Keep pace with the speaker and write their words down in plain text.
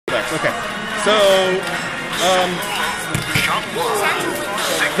Okay. So,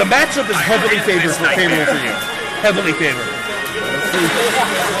 the matchup is heavily favorable for you. Heavily favorable.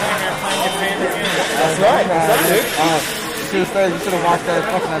 That's right. You should have watched that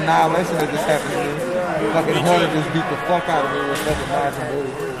fucking annihilation that just happened to me. Fucking Hornet just beat the fuck out of me with fucking knives and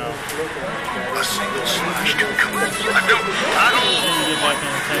bullets. A single slash can come. I built battle.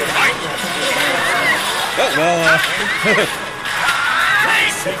 Oh, well,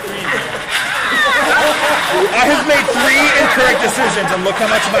 I have made 3 incorrect decisions, and look how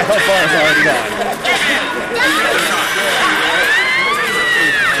much of my health bar is already gone.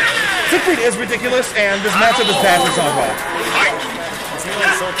 Siegfried is ridiculous, and this matchup is bad for Songwall.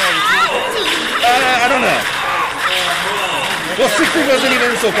 I don't know. Well, Siegfried wasn't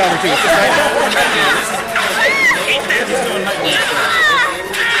even in Soul Calibur 2. It's just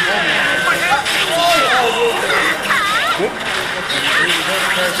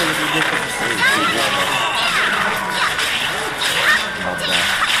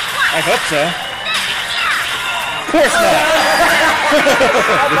I hope so. Of course not.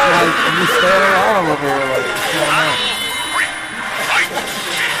 You stand around over here like,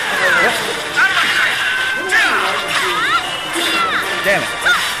 damn it.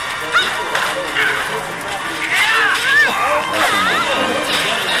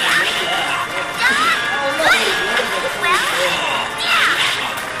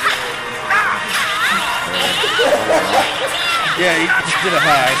 Yeah, he just did a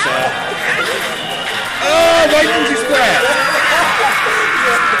high, so... Oh, why didn't you scratch?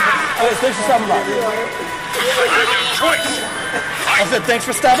 Oh, thanks for stopping by. I said, thanks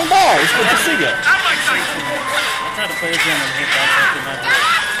for stopping by. It's good to see you.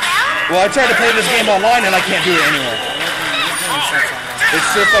 Well, I tried to play this game online and I can't do it anymore. It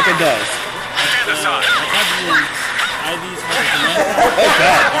sure fucking does. Oh,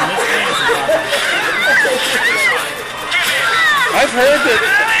 God. I've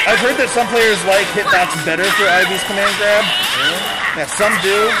heard that some players like hitbox better for Ivy's command grab. Yeah, some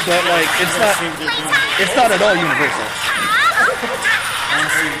do, but like it's not at all universal.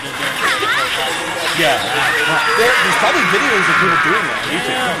 Yeah, there's probably videos of people doing that on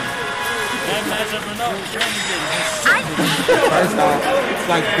YouTube. It's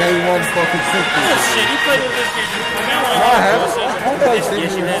like day one fucking Siegfried. Oh shit, you played with this game. No, I haven't. I don't play Siegfried.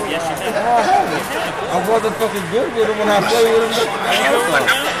 Yes, you have. Yes, you have. No, I haven't. I wasn't fucking good with him when I played with him.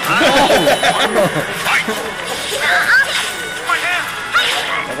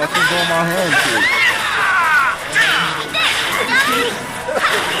 I got you doing my hand too.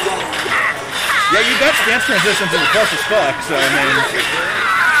 Yeah, you got stance transitions in the plus as fuck, so I mean...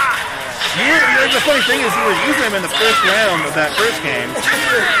 the funny thing is you were using him in the first round of that first game. Ooh,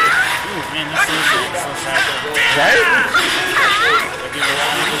 man, this is so sad. Right?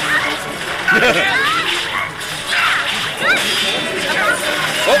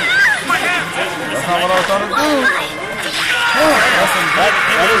 Oh! That's not what I was trying to do.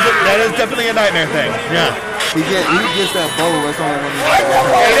 That is definitely a nightmare thing. Yeah. He gets that bow. That's only when he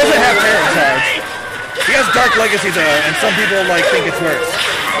doesn't have terror charge. He has Dark Legacy though, and some people like think it's worse.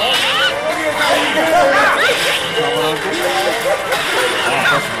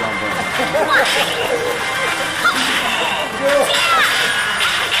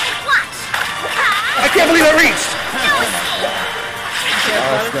 I can't believe I reached!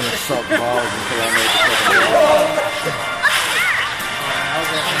 I was gonna suck balls until I made the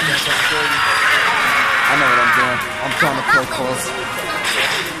I know what I'm doing. I'm trying to play close.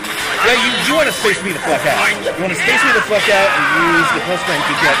 Yeah, you want to space me the fuck out. You want to space me the fuck out and use the plus strength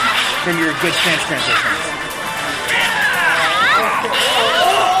you get from your good stance transitions.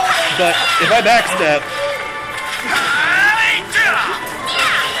 But if I backstep...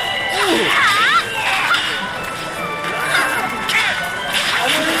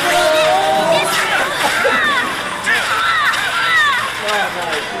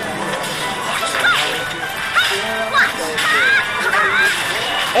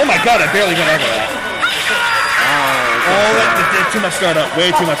 Oh my god, I barely went over that. Oh, too much startup.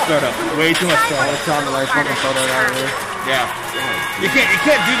 Way too much startup. Way too much startup. It's trying to like fucking throw that out of there. Yeah. You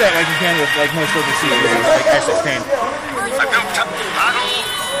can't do that like you can with like most other series, like S16.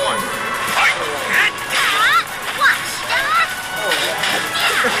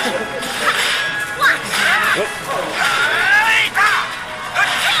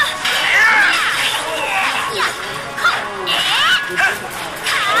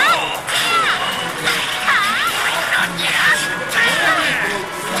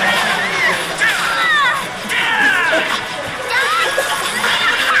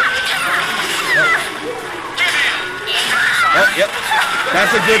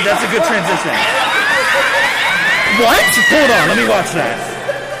 That's a good transition. What? Hold on, let me watch that.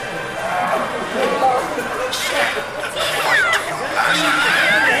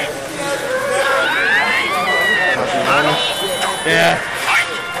 Yeah.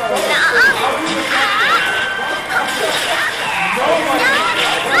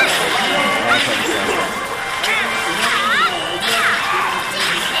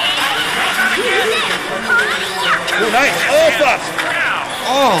 Oh, nice. Oh, fuck.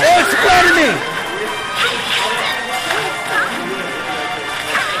 Oh, it splattered me.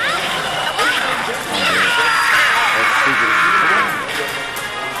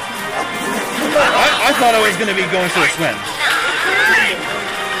 I thought I was going to be going for a swim.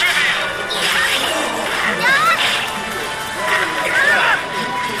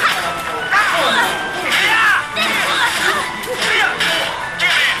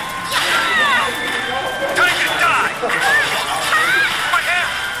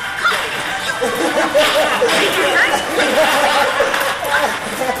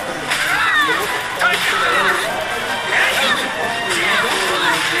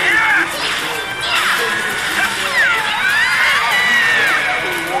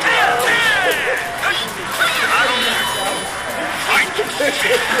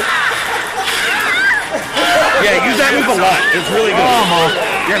 Yeah, use that move a lot. It's really good.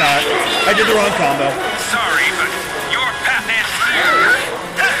 You're not. I did the wrong combo. Sorry, but your path is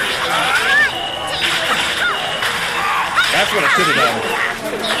That's what I should have done.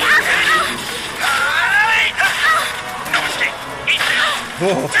 no escape. Eat this.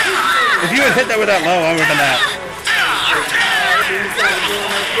 Whoa. If you had hit that with that low, I would have been that.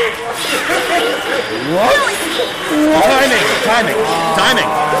 What? Timing.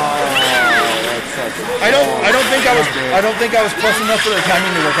 I don't think I was close enough for the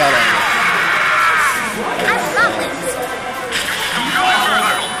timing to work out on me.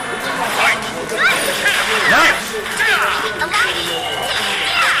 Nice.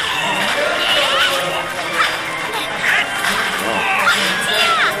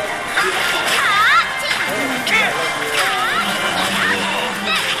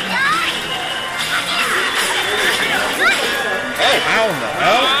 How in the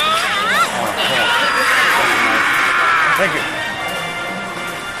hell? Thank you.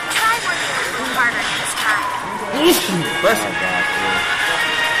 Try working a little harder this time. Bless you.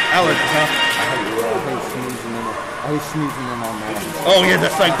 Allergies, huh? I hate sneezing in on that. Oh yeah,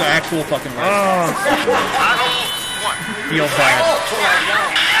 that's like the actual fucking word. Feels bad.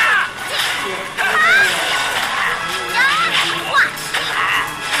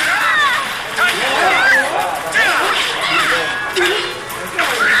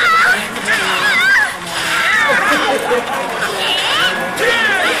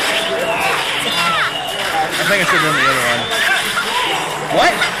 I think I should have done the other one.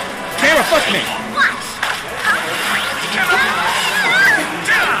 What? Camera, fuck me.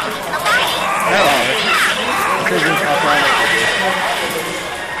 Hello.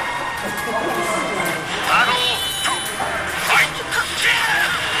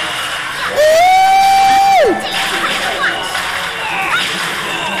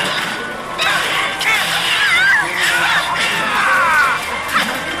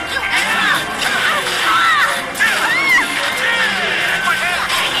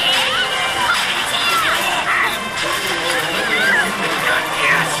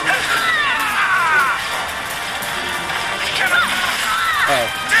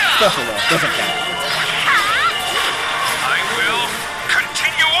 Special though, doesn't count. I will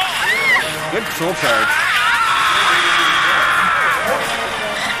continue on. Good control charge.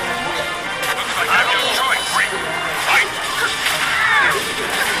 Looks like I have no choice. Fight.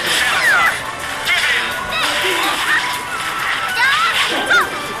 Stand aside. Give in.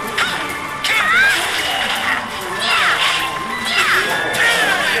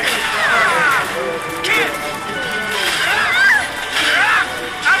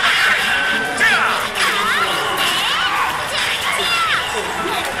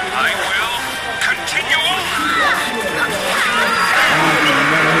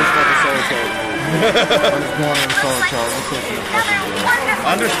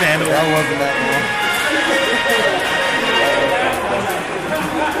 Understandable. That wasn't that long.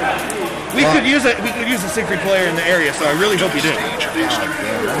 We could use a secret player in the area, so I really hope you do.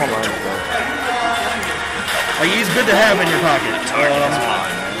 Like, he's good to have in your pocket.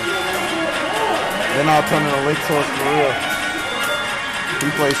 Then I'll turn in a late source for real. He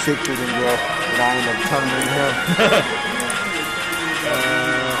plays secret and Groh, but I end up turning in him.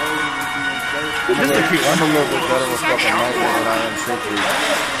 This is a cute one. I'm a little bit better with fucking Nightmare than I am secret.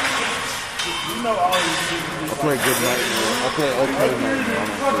 I play good Nightmare. I play okay Nightmare.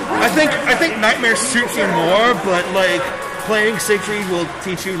 I think Nightmare suits you more, but like playing Siegfried will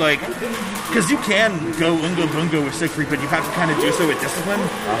teach you like, because you can go ungo bungo with Siegfried, but you have to kind of do so with discipline.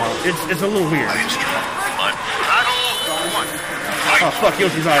 It's a little weird. Oh fuck,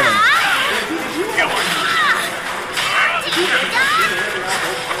 Yoshi's Island.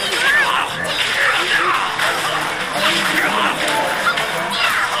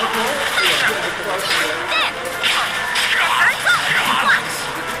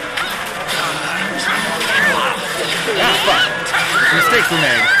 Ah, fuck. Mistakes were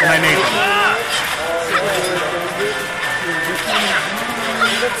made, and I made them.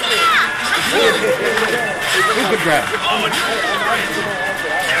 Ooh, good grab.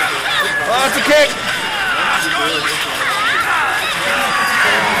 Oh, it's a kick!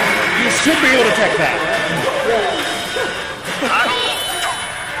 You should be able to tech that.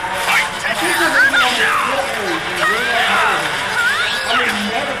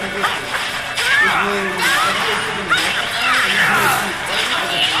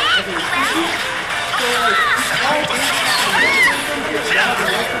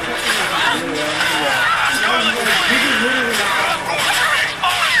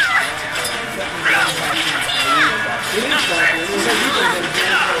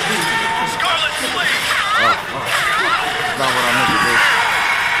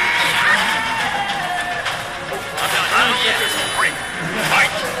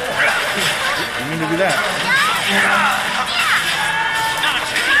 I mean to do that.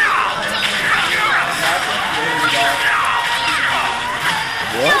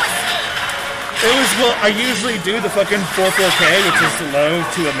 What? It was, well, I usually do the fucking 4-4K, which is low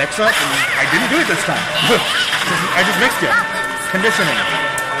to a mix-up, and I didn't do it this time. I just mixed it. Conditioning.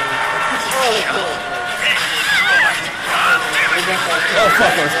 Oh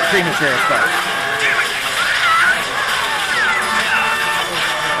fuck, I was premature as fuck.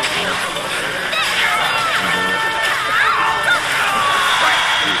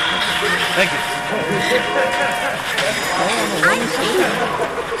 Thank you.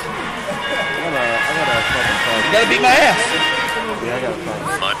 You gotta beat my ass. Yeah, I got a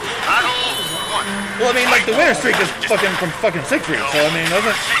Well, I mean, like, the winner streak is fucking from fucking Siegfried, so I mean, it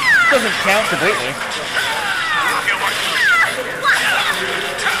doesn't count completely.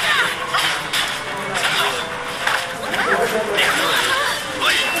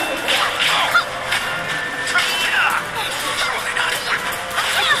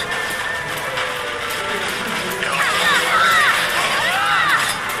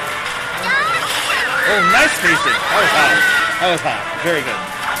 Oh, nice spacing. That was hot. That was hot. Very good.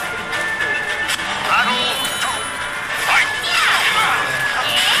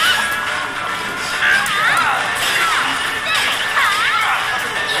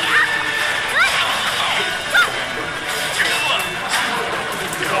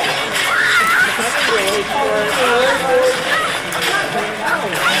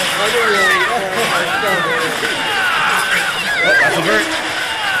 Oh, that's a vert.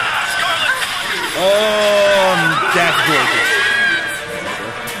 Oh, that's gorgeous.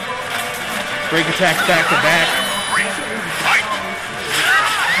 Break attacks back to back.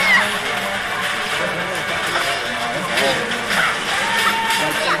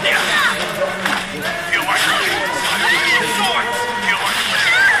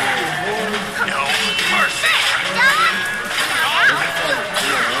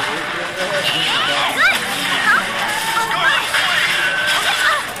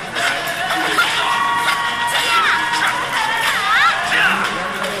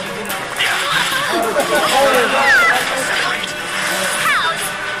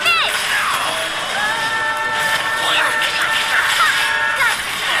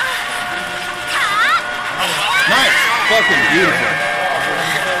 Nice! Fucking beautiful.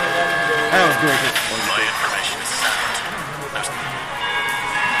 That was gorgeous. My information is sound.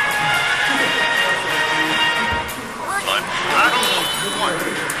 But battle one.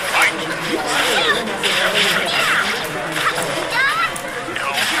 Fight.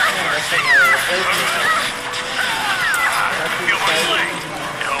 No mercy. You are slain.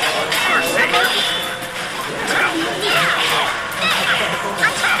 No mercy.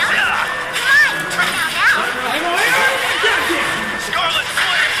 Scarlet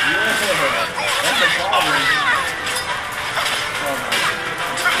Flame!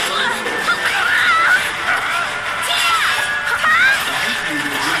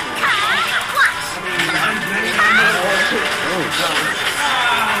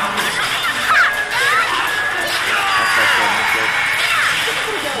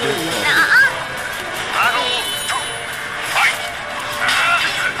 Battle 2. Fight!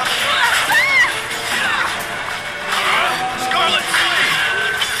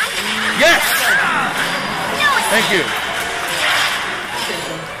 Thank you.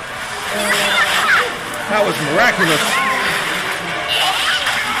 That was miraculous.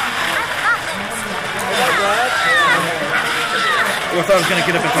 I thought I was gonna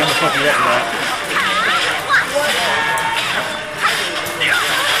get up in time to fuck you up with that.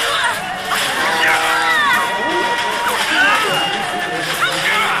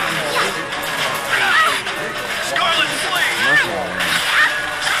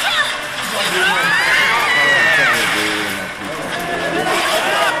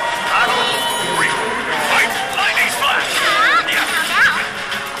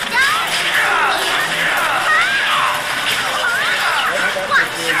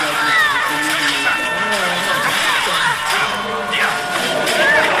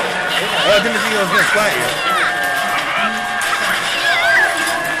 I didn't think I was going to splat you.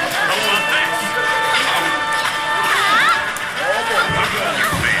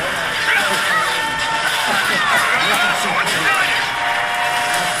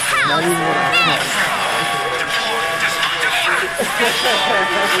 Not even what I thought.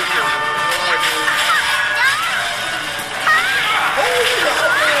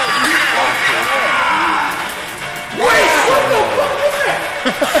 Wait! What the fuck?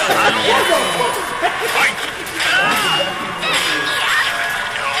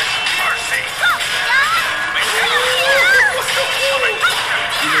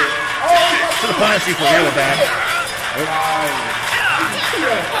 To the punish you for real with that.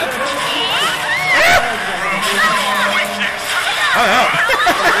 I'm out.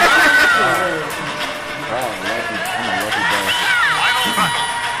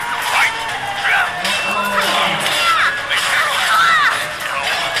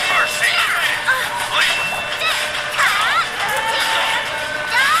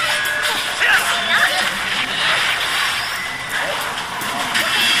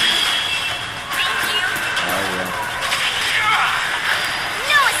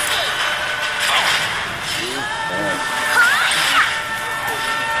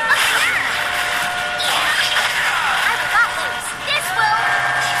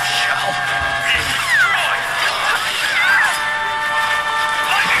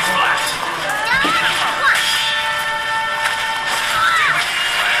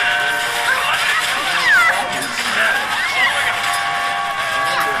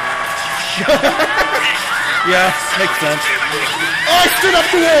 Yeah, makes sense. Oh, I stood up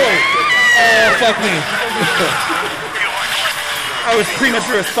the wall! Oh, fuck me. I was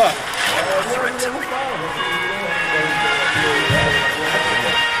premature as fuck.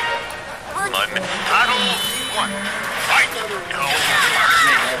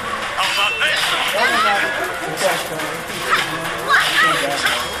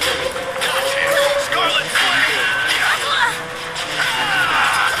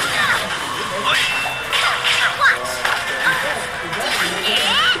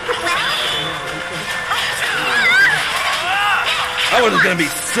 I was gonna be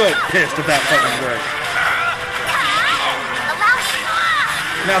so pissed if that fucking worked.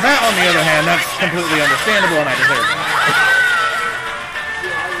 Now that, on the other hand, that's completely understandable and I deserve it.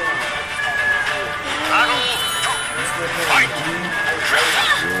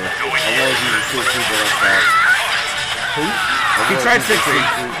 He tried 60.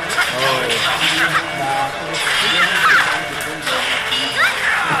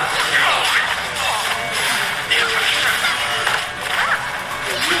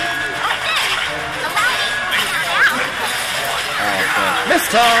 This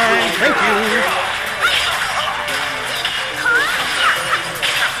time, thank you.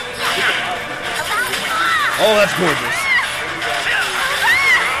 Oh, that's gorgeous.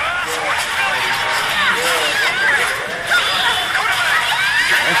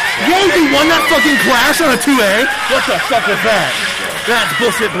 Yo, you won that fucking clash on a 2A? What the fuck was that? That's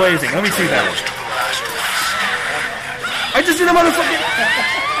bullshit blazing. Let me see that. I just did a motherfucking...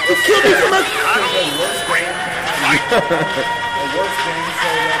 You killed me from a...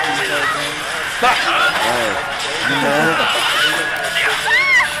 Stop! You know?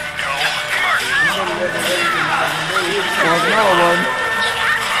 There's another one.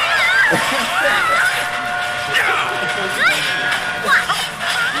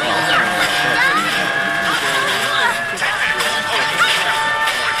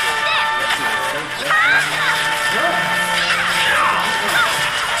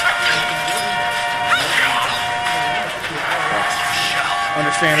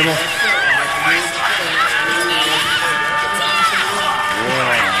 Understandable.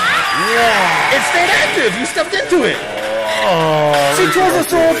 Yeah. It stayed active. You stepped into it. Oh. She twirls the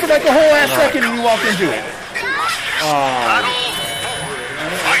sword for like a whole ass second and you walked into it. Oh.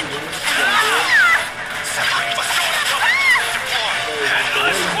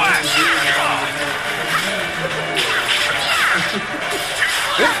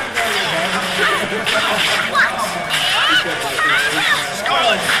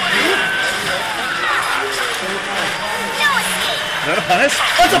 punish?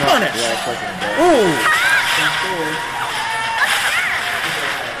 What's a punish? Yeah, it's fucking bad. Ooh!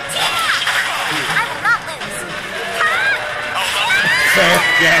 I will not lose. Fair,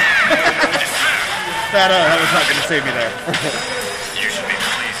 yeah. that was not going to save me there. You should be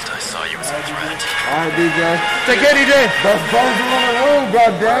pleased I saw you as a threat. Alright, DJ. Take care, DJ. Best Virgil in the room,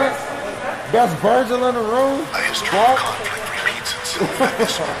 goddammit. Best Virgil in the room. I have strong conflict repeats itself at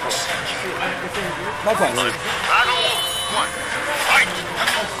this moment. No problem. Battle 1. Fight!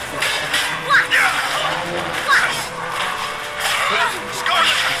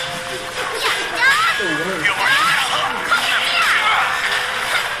 Scarlet! You are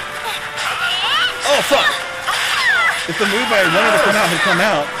Oh, fuck. If the move I wanted to come out had come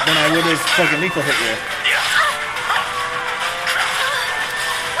out, then I would have fucking lethal hit you.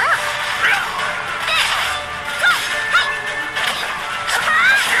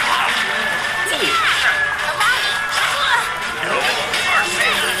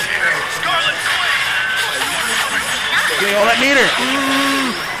 Give me all that meter.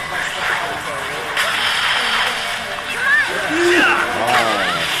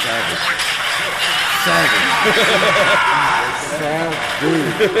 Savage. Savage.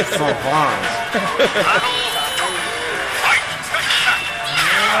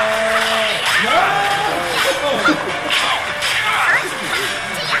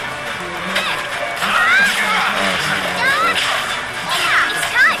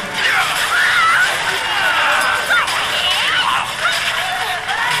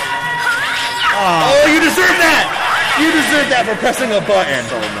 Oh, you deserve that! You deserve that for pressing a button.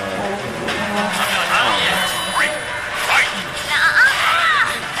 So mad.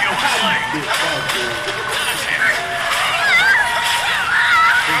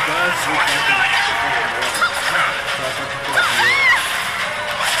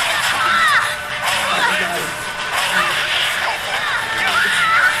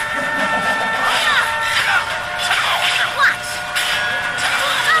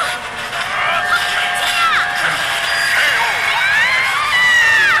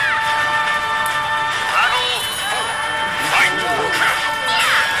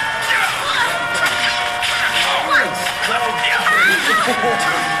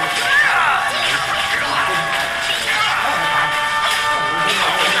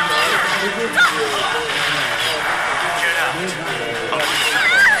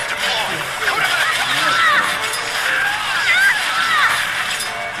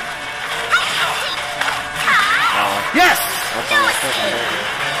 Yes!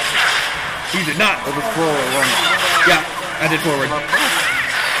 You did not. It was forward, wasn't it? Yeah, I did forward.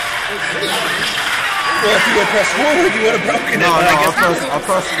 Well, if you would press forward, you would have broken it. No, but no, I guess I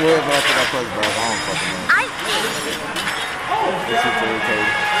pressed forward, but I think I pressed back. I don't fucking know. This is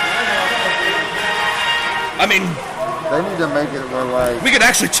irritating. I mean, They need to make it where, like... we could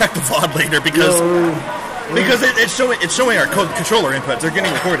actually check the VOD later because it's showing our controller inputs. They're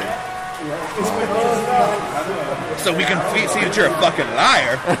getting recorded. So we can see that you're a fucking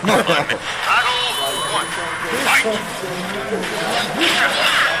liar. Battle 1. Fight!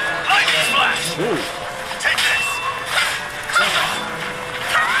 Lightning Splash! Take this!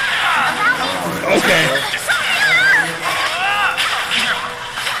 Okay.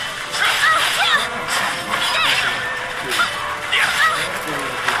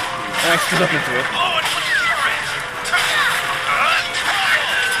 I stood up into it.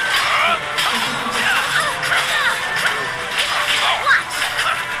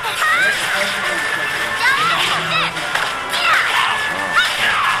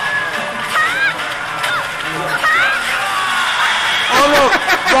 Oh, look!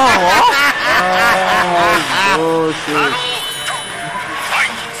 Go Oh, shit.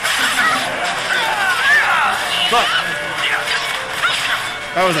 Fuck.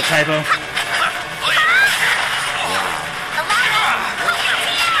 That was a typo.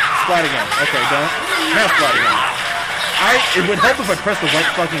 Splat again. Okay, don't. Now splat again. It would help if I pressed the right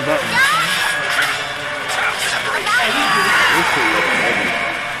fucking button.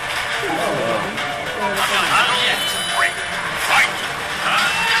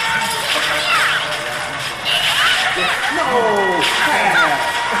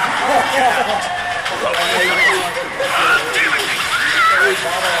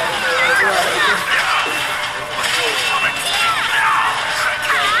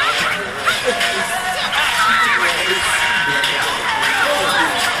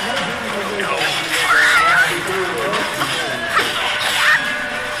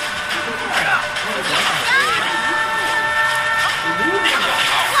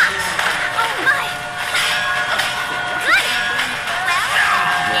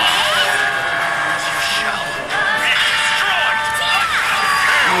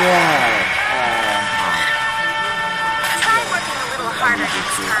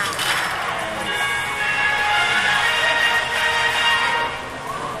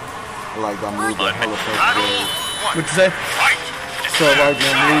 feel like I'm losing hella fucking games. What'd you say? So like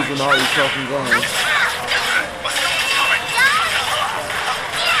I'm losing all these fucking games.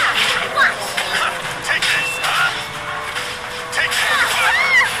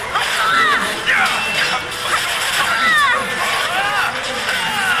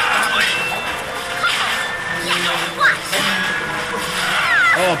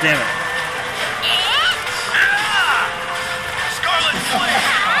 Oh, damn it.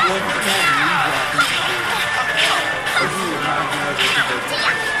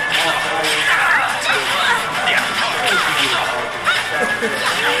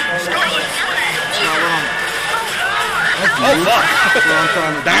 Oh, fuck.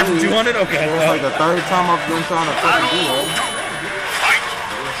 That's what you wanted? Okay. It's like the third time I've been trying to fucking do that.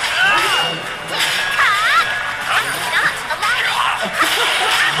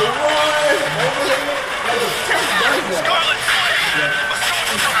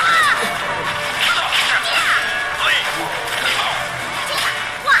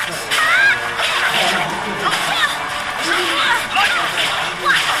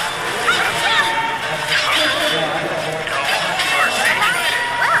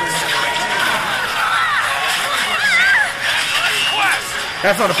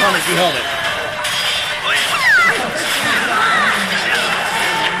 That's not a promise, you held it.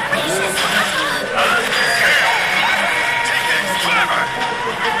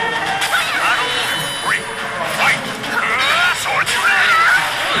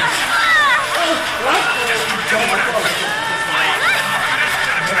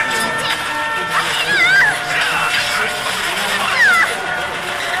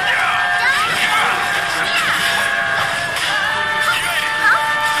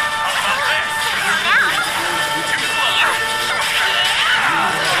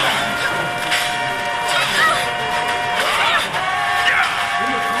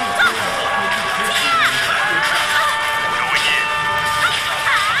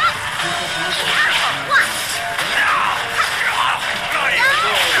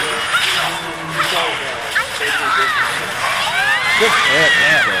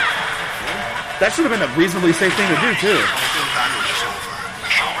 That should have been a reasonably safe thing to do, too.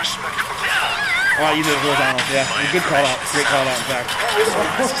 Oh, you did it horizontal. Yeah, good call out. Great call out, in fact.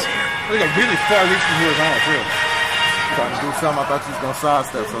 I think a really far reaching horizontal, too. Trying to do something, I thought you was going to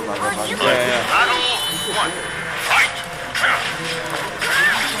sidestep, so I was like, yeah.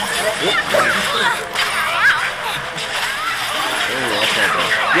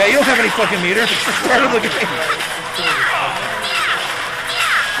 Yeah, you don't have any fucking meter. It's the start of the game.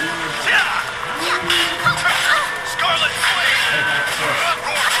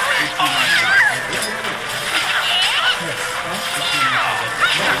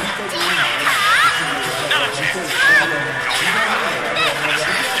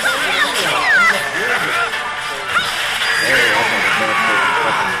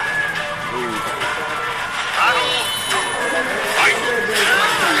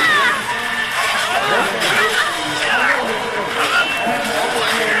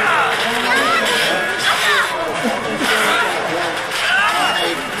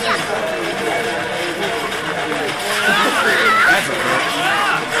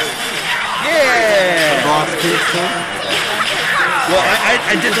 Well,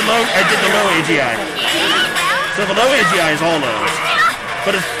 I did the low AGI. So the low AGI is all lows,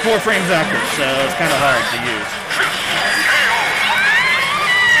 but it's 4 frames active, so it's kind of hard to use.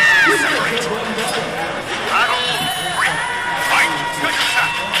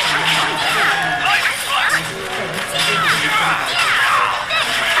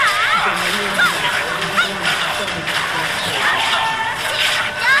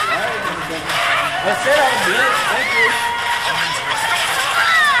 That's it, I'll do it. Thank you.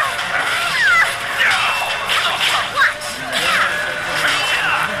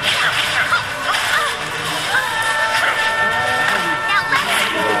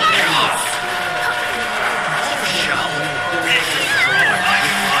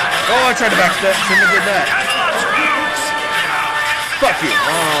 Oh, I tried to backstep. Shouldn't have did that. Fuck you.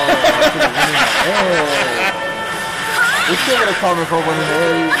 We still got a comment for one in the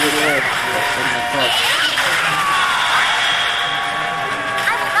area with it.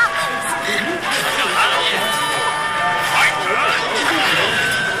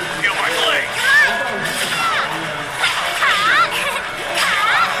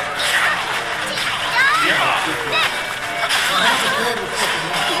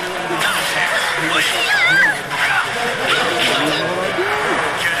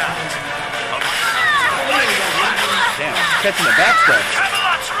 Catching the back step.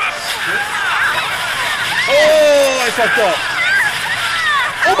 Oh, I fucked up.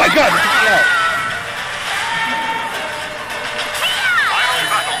 Oh my god! It took me out. Final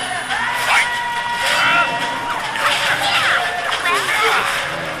battle. Fight.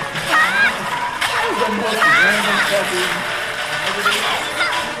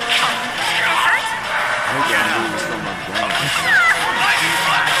 Lightning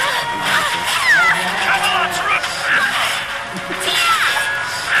flash. Camelot's root.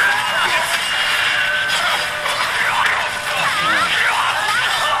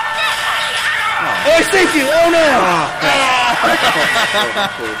 Oh, I saved you! Oh no! Looks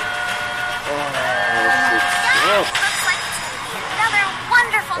like it's gonna be another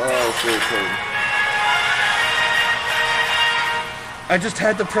wonderful day. I just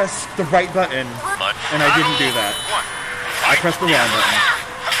had to press the right button, and I didn't do that. I pressed the wrong button.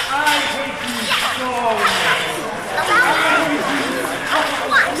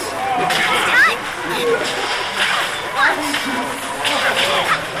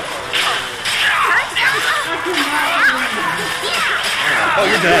 Oh,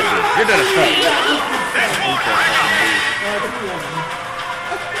 you're dead. You're dead as fuck.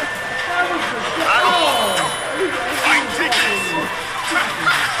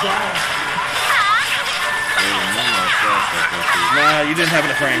 Nah, you didn't have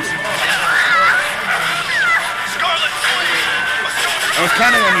enough frames. I was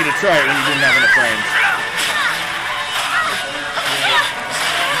counting on you to try it when you didn't have enough frames.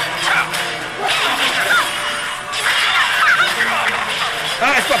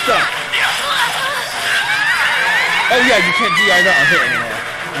 Ah, I fucked up. Oh yeah, you can't DI that on hit anymore.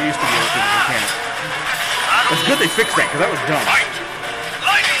 You used to be able to, but you can't. It's good they fixed that, because that was dumb.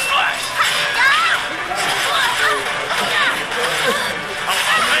 Lightning flash.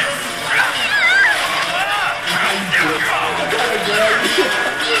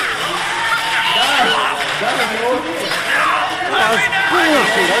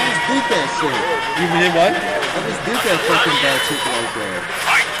 Bullshit, I just did that shit. You did what? I just did that fucking bad shit like that.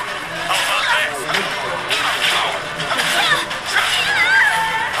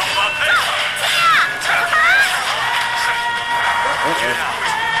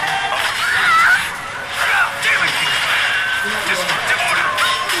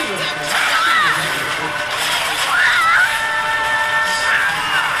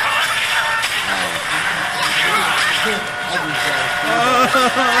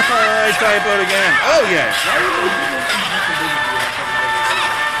 I typoed again. Oh yeah.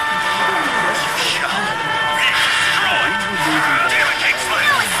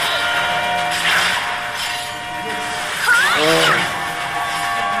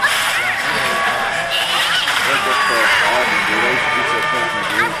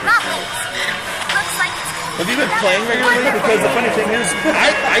 Have you been playing regularly? Because the funny thing is,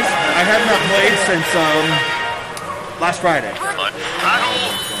 I have not played since last Friday.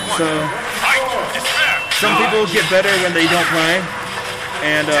 So some people get better when they don't play,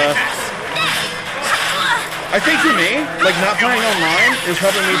 and I think for me, like not playing online is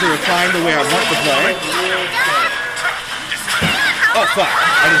helping me to refine the way I want to play. Oh fuck!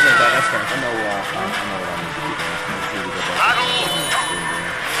 I just did that. That's fair. I know what I need to do.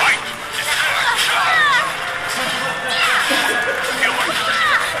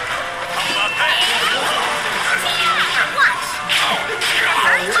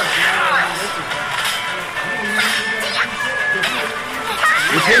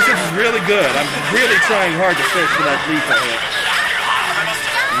 Your patience is really good. I'm really trying hard to fish for that lethal hit.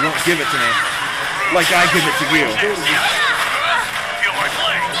 You won't give it to me. Like I give it to you.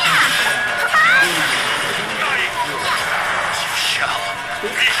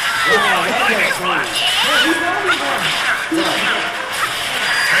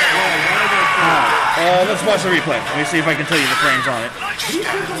 Let's watch the replay. Let me see if I can tell you the frames on it.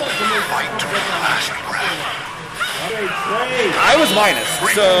 I was minus,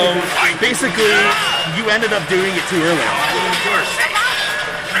 so basically you ended up doing it too early.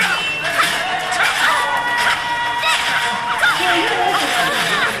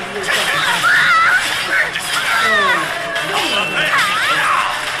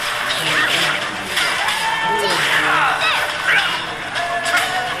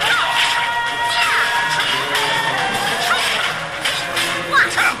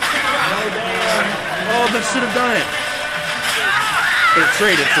 Oh, that should have done it. But it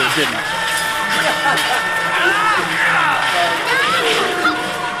traded, so it didn't.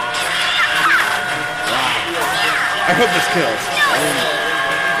 I hope this kills.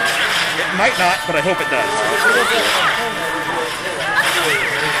 It might not, but I hope it does.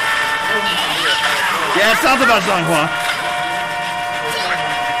 Yeah, it sounds about Zhonghua.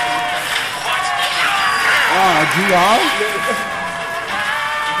 GR?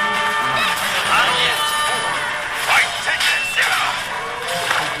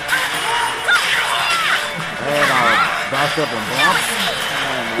 bounced up and blocked?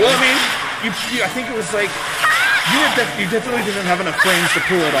 Well, I mean, I think it was like you definitely didn't have enough frames to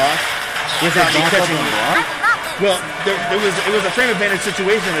pull it off without me catching you. Well, it was a frame advantage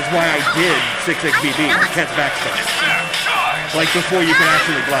situation. That's why I did 6xBB to catch backstep, like before you can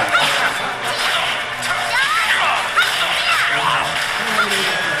actually block.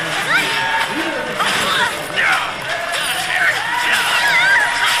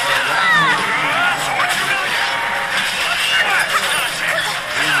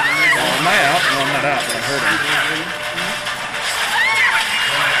 Am I out? No, I'm not out, but I'm hurting.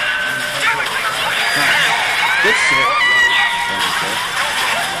 Good shit.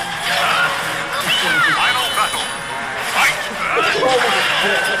 Final battle. Fight!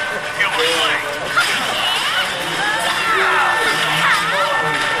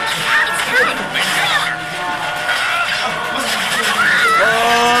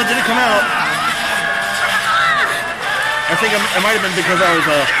 Oh, did it come out? I think it might have been because I was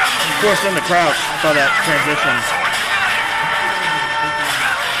forced into crouch by that transition.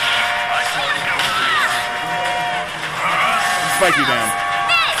 Spike you down.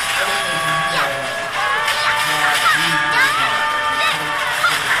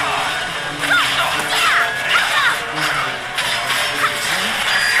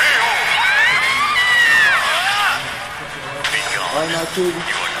 Why not, TiZ?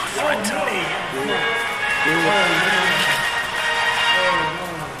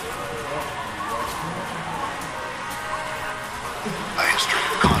 A history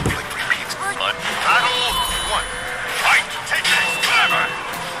of conflict repeats. Battle 1. Fight! Take this! Clever!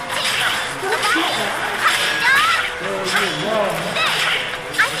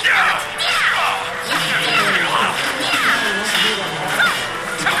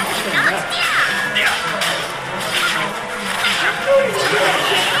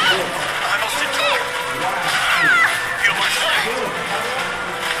 I must enjoy. Feel my strength.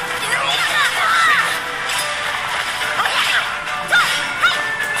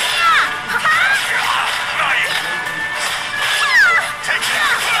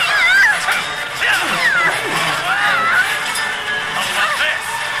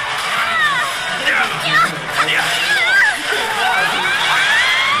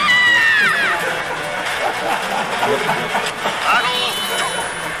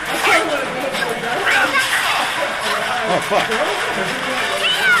 Oh, fuck.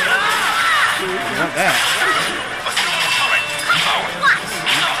 Not that.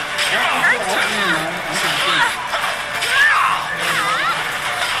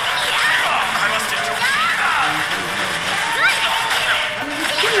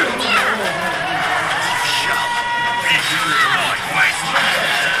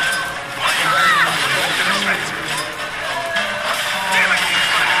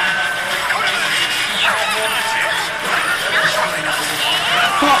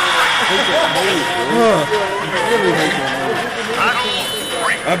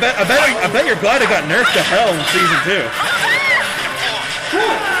 I bet you're glad it got nerfed to hell in season 2.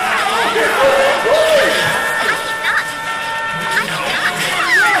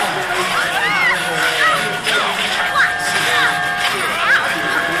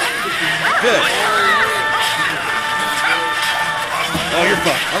 Good. Oh, you're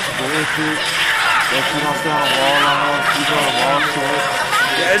fucked. That's bullshit. If you don't stay on the wall long enough, you go on the wall short.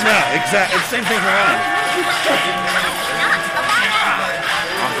 Yeah, no, exactly. It's the same thing for mine.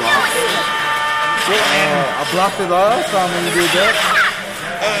 I blocked it last time when you did that.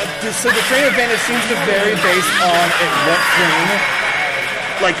 So the frame advantage seems to vary based on at what frame,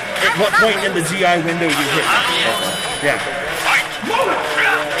 like at what point in the GI window you hit. Yeah.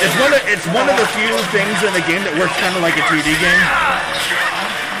 It's one of the few things in the game that works kind of like a 2D game.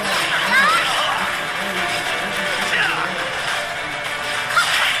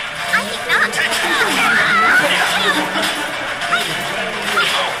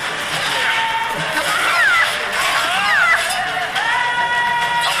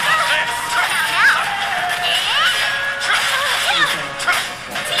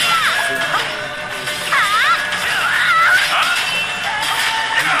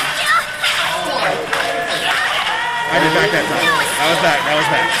 I did back that time. I was back.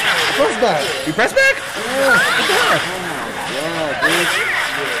 What's that? You press back? Yeah, dude.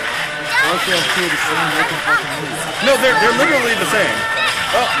 What's that two the same looking fucking move? No, they're literally the same.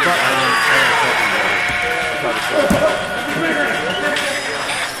 Oh, fuck.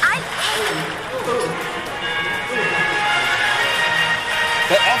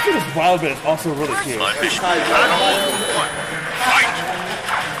 That outfit is wild, but it's also really cute.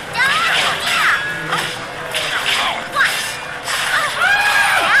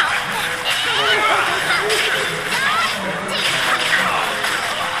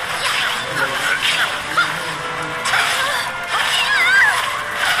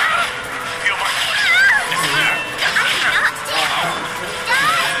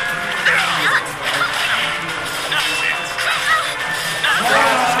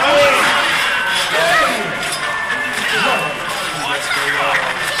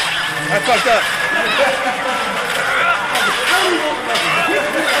 I fucked up.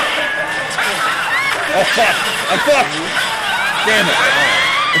 Oh fuck! I fucked! Damn it!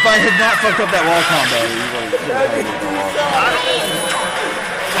 If I had not fucked up that wall combo, you would have the wall combo.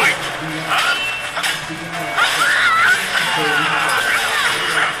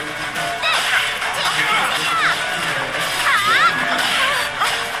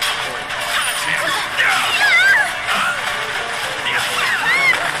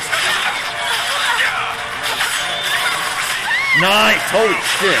 Nice! Holy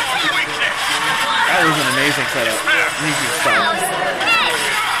shit! That was an amazing setup. I need you to stop.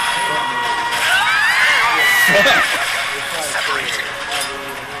 Separation.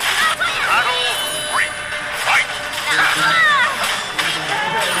 Battle 3. Fight!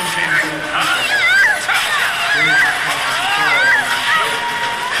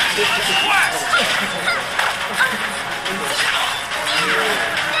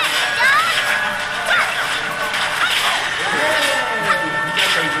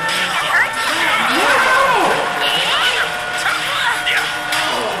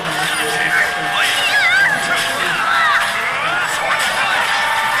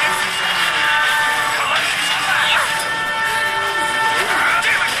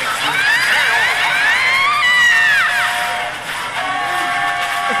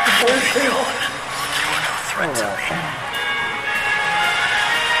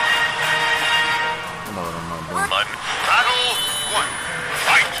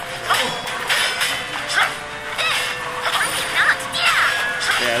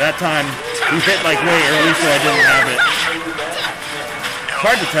 That time, we hit like way early, so I didn't have it. It's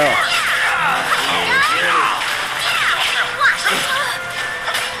hard to tell.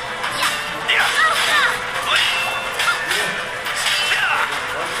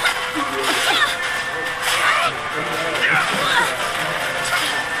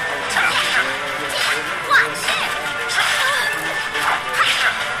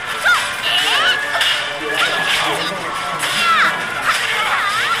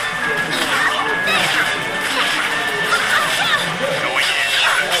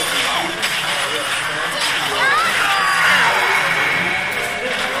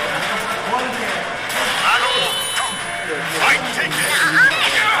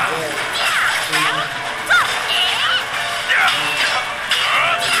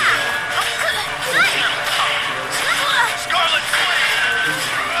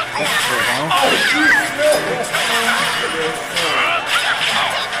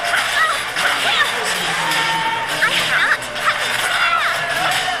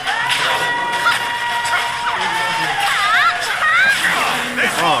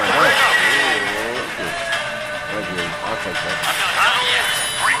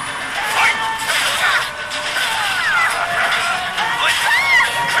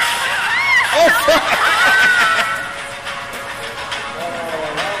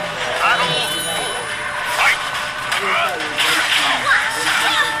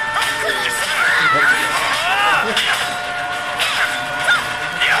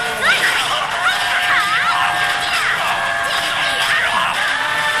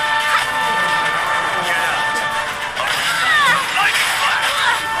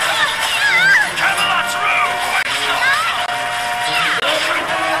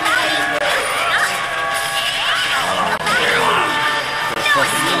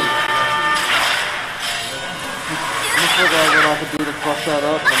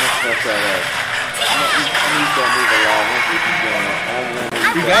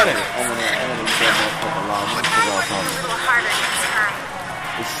 You got it.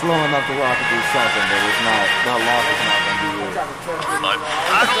 It's slow enough to rock to do something, but it's not. That lock is not going to be good.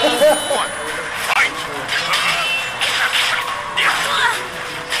 Battle 1. Fight!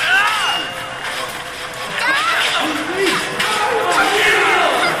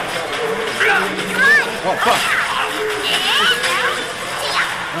 Oh fuck!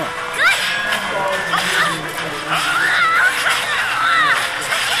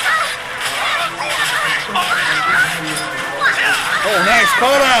 Oh, nice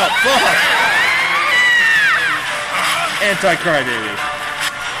call out! Fuck! Anti-crybaby.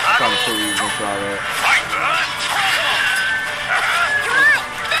 Trying to show you gonna try that.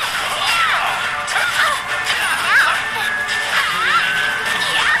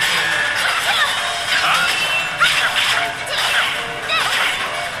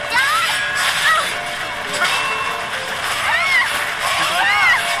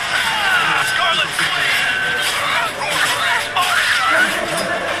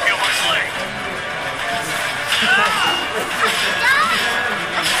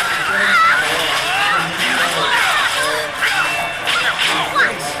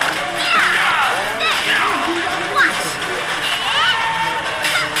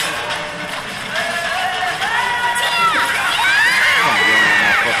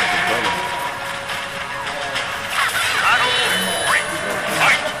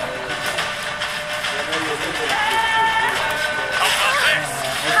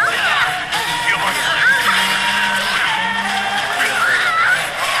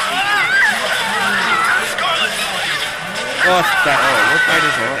 Oh, it's that. Oh, what fight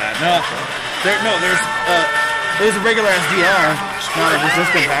is that? No, there's a regular SDR, not a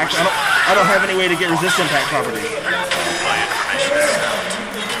resist impact. I don't have any way to get resist impact properties.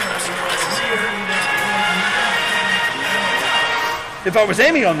 If I was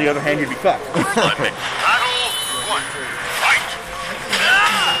aiming, on the other hand, you'd be fucked. Battle 1. Fight!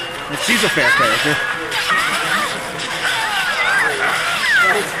 And she's a fair character.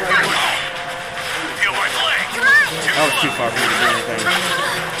 Feel my leg. That was too far for me to do anything.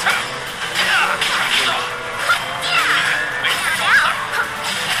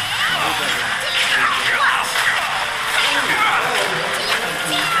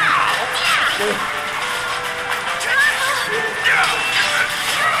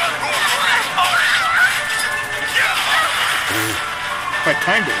 If I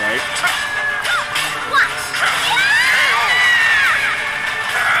timed it right.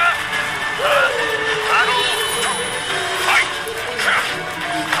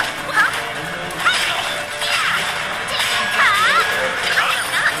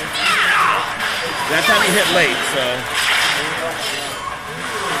 That time he hit late, so.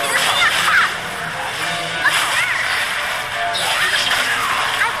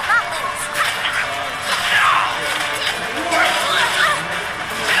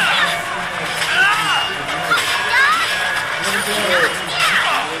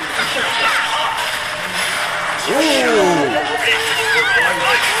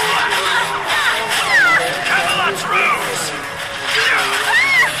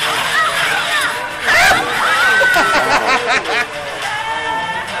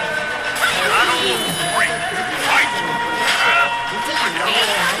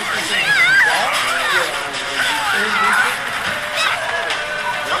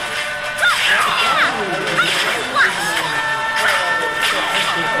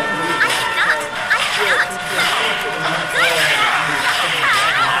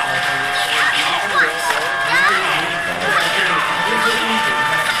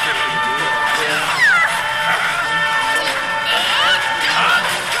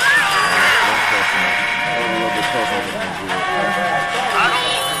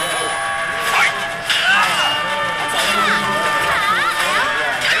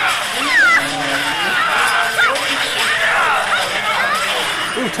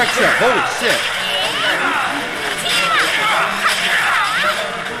 Tech shot, holy shit.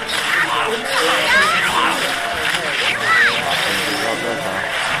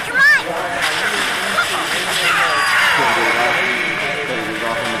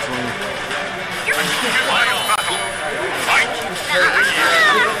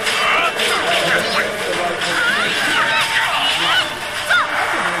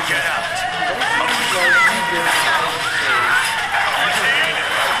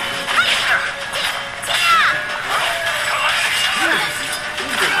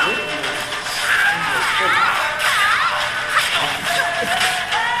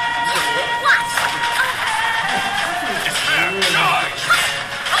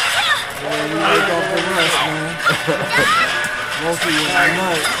 Mostly was at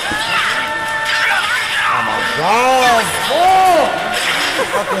night. Oh my god! Oh! I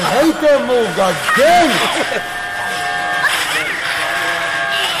fucking hate that move, god damn it!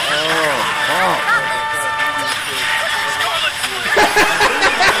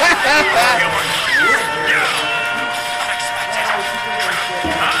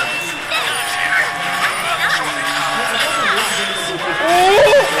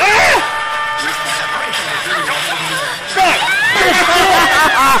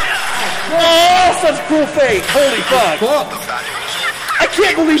 Oh, such cruel fate! Holy fuck! I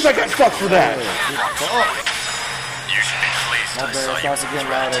can't believe I got fucked for that! You should be pleased. My bad, starts to get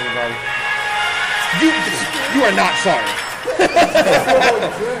loud, everybody. You are not sorry.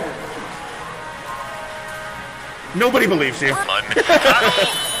 Nobody believes you. Battle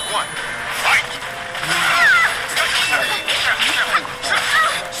 1. Fight!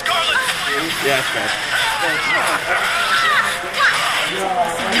 Scarlet! Yeah, that's bad.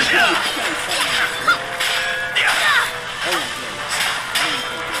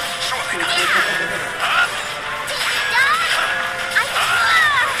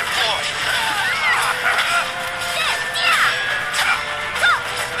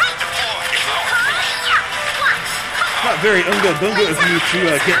 Not very unga bunga of you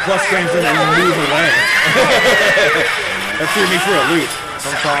to get plus frames in and move away. That threw me for a loop.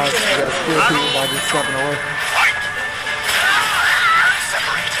 Sometimes you gotta scare people by just stepping away.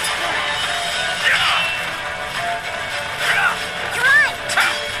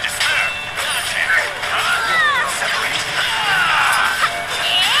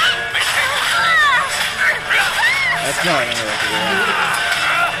 That's not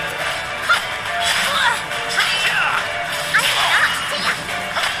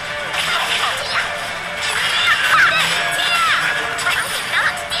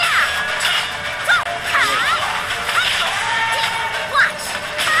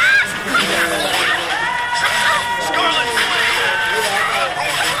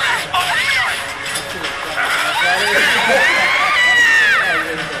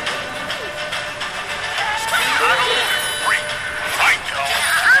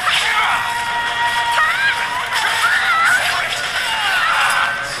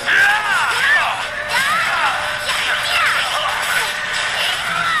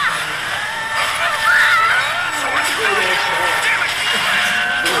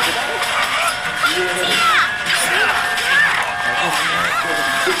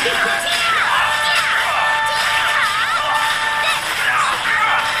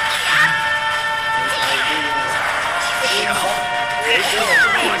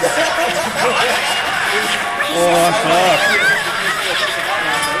Oh, fuck.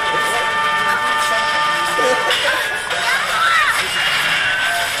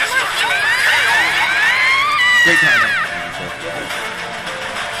 Great timing.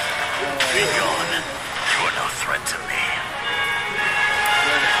 Be gone. You are no threat to me.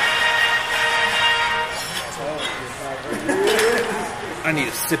 I need a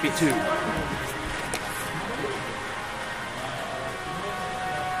sippy too.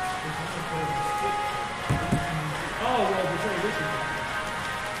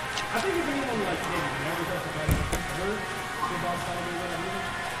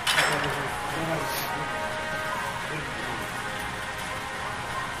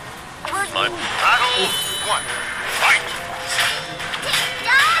 Battle 1. Fight!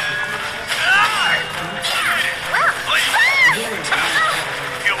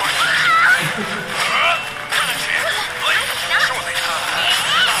 Feel my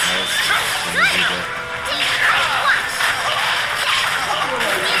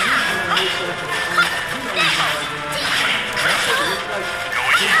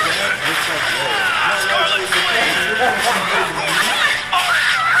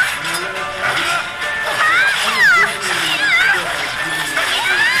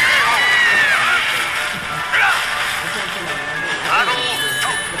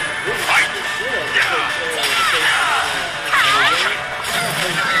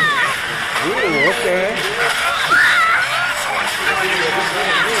Okay.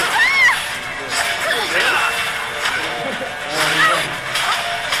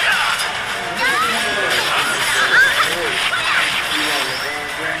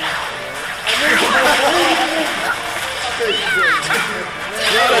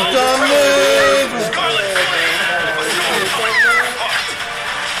 What a dumb move!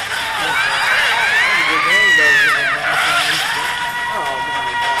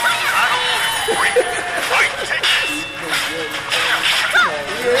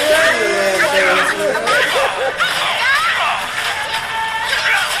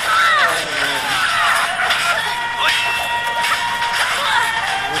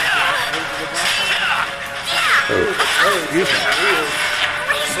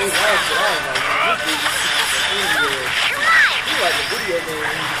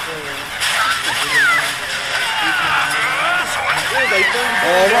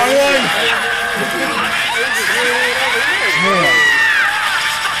 Oh, wrong one!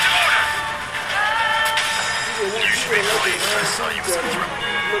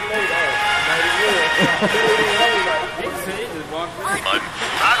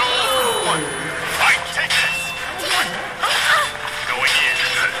 Battle 1. Fight! Take this! Going in.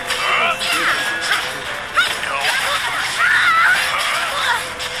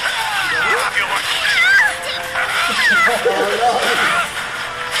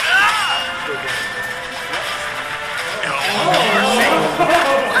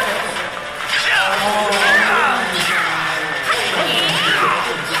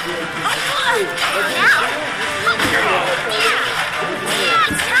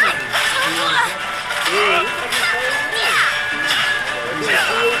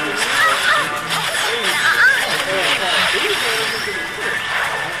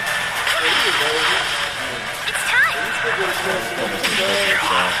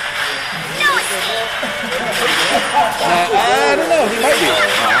 I don't know, he might be.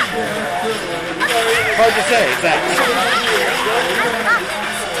 Hard to say, exactly.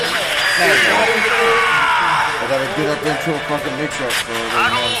 I gotta get up into a fucking mix-up, so it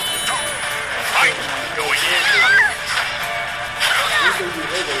doesn't matter. Fight! Going in.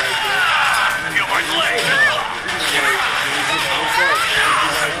 Feel my leg.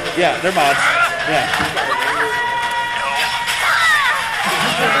 Yeah, they're mods. Yeah.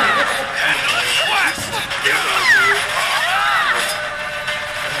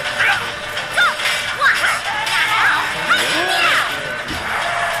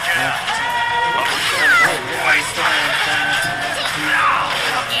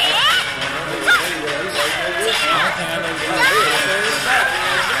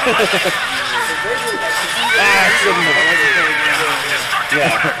 I shouldn't have.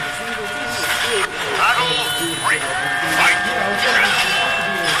 Yeah.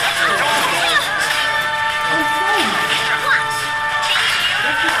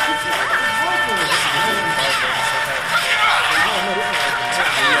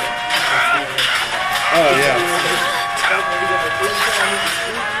 Oh, yeah.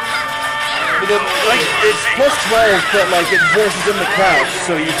 Like, it's plus 12, but like it forces him to crouch,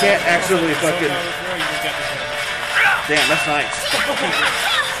 so you can't actually fucking. Damn, that's nice.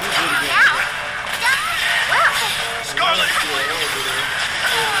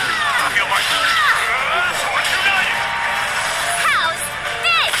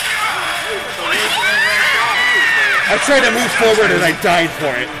 I tried to move forward and I died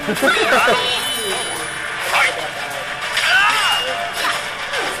for it.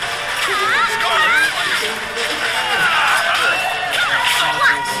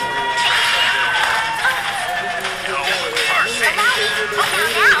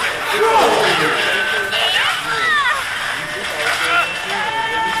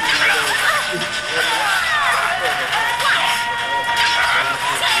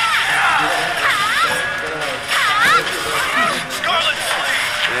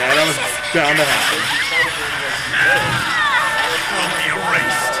 Yeah, that was bound to happen.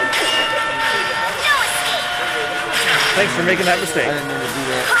 Thanks for making that mistake. I didn't mean to do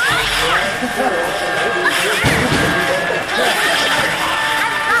that.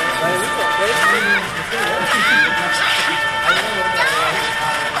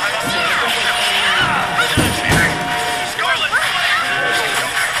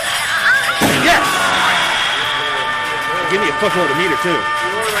 Yes! Give me a fuckload of meter too.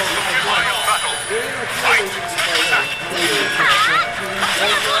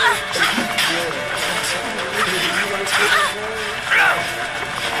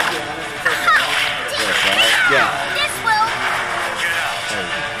 Yeah. This will.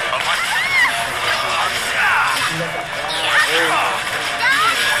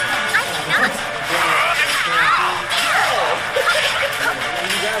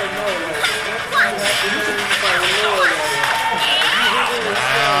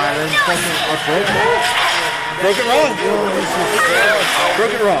 Broke it wrong.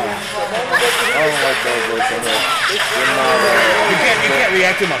 Broke it wrong. I don't like those words so much. You can't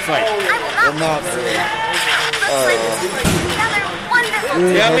react to my fight. They're not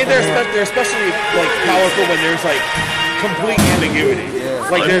Yeah, I mean they're especially like powerful when there's like complete ambiguity. Yeah.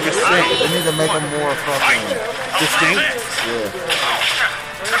 Like they're distinct. They need to make them more fucking Distinct? yeah.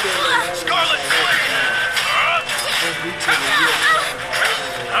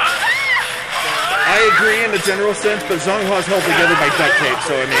 I agree in the general sense, but Zhonghua is held together by duct tape,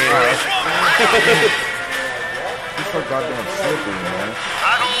 so I mean... He's so goddamn slippery, man.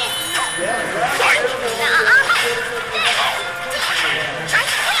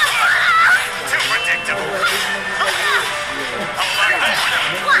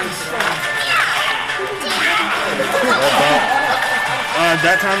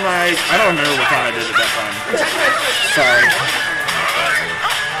 That time I don't remember what time I did it that time. Sorry.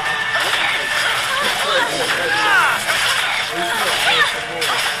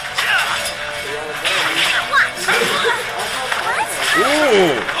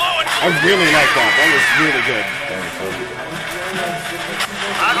 Ooh! I really like that. That was really good.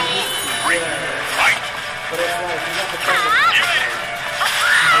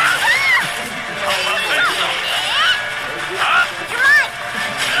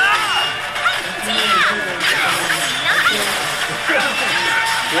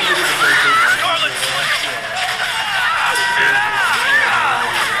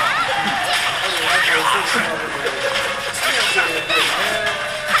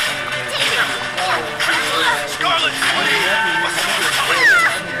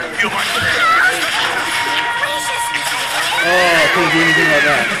 Oh, I couldn't do anything like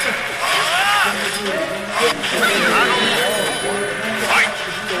that.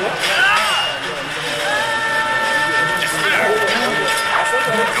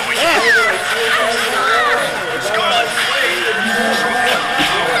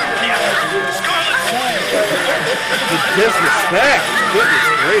 The disrespect. Goodness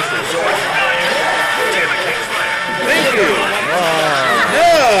gracious. Thank you. No.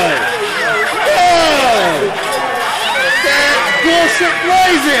 That's bullshit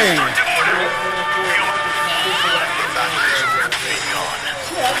blazing.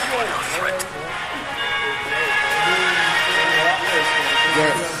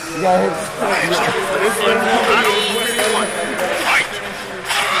 You gotta hit.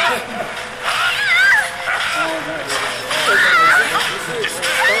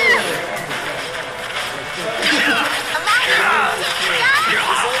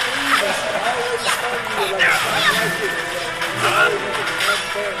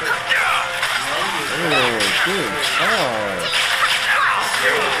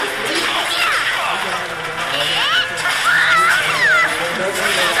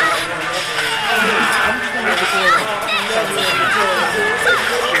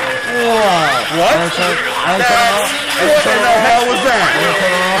 What? What in the hell was that?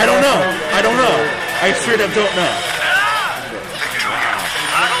 I don't know. I don't know. I straight up don't know.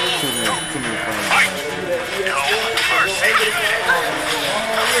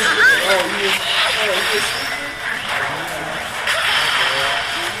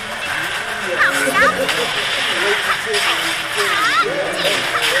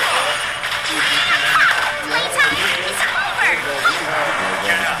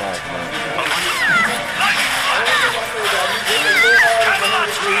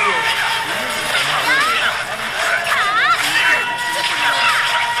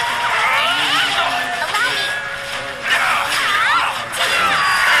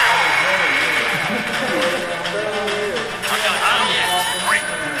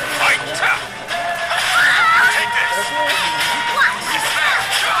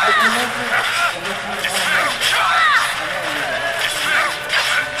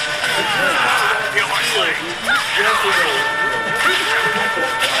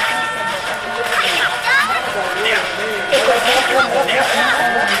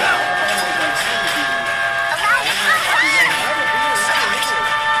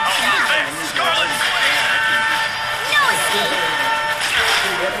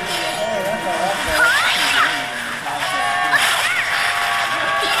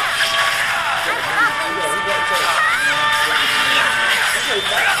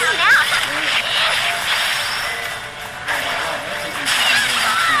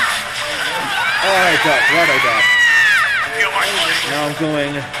 Right, I got. Now I'm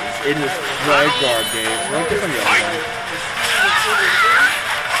going in this right guard game. Right from the other one.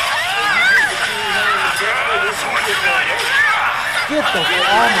 Get the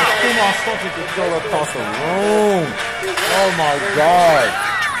almost threw my fucking controller across the room. Oh my god.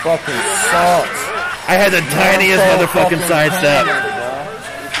 Fucking sucks. I had the tiniest motherfucking sidestep.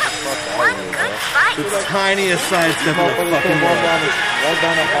 The tiniest sidestep of the fucking world. Right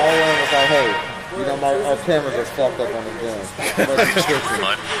down the hallway and was like, hey, you know, our cameras are fucked up on the gun. Let's fix it.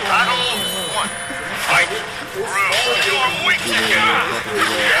 Battle 1. Fight. Groh, you're weak.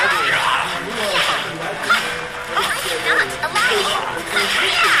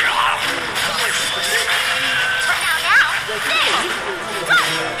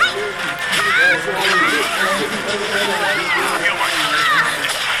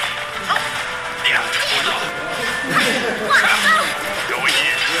 Going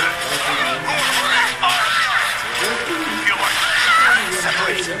in.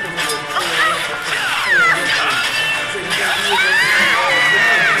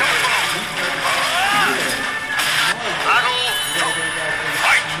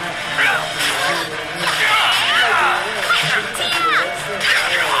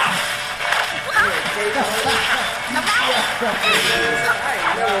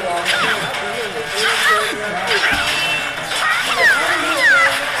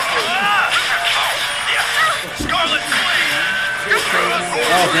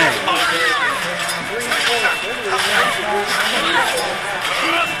 Oh, dang.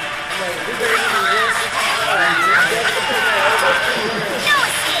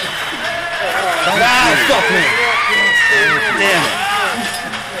 Wow, fuck me. Damn it.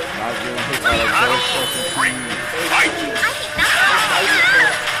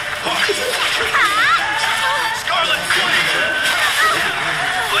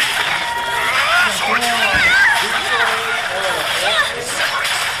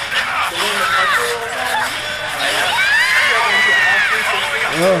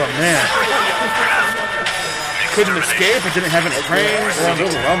 Oh man. Couldn't escape, it didn't have any frames. It was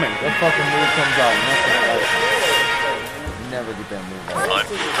overwhelming. That fucking move comes out. You never get that move out.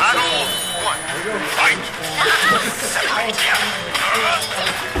 Battle 1. Fight.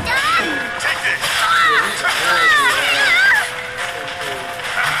 Take this.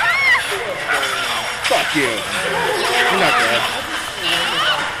 Fuck you. You're not dead.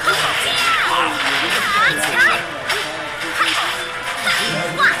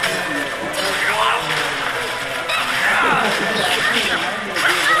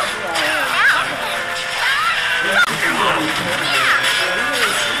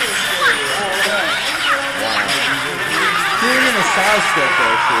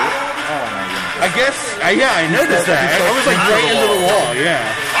 I guess, yeah, I noticed that. I was like right into the wall, yeah.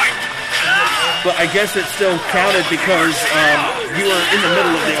 But I guess it still counted because you were in the middle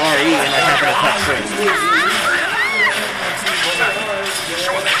of the RE and I happened to touch first.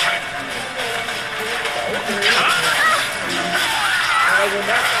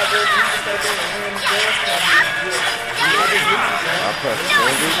 I pressed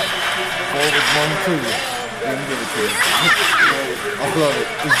forward 1, 2. Didn't give it to me. I love it.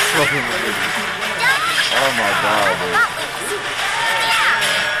 It's fucking amazing. Oh my god, dude.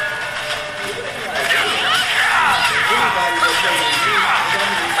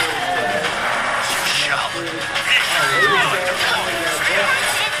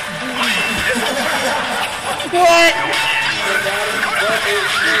 What?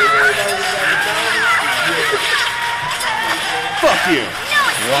 Fuck you.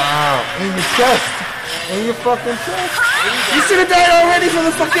 Wow. In your chest. In your fucking chest. You should have died already from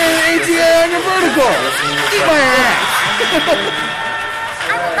the fucking ATA on your vertical. Eat my ass.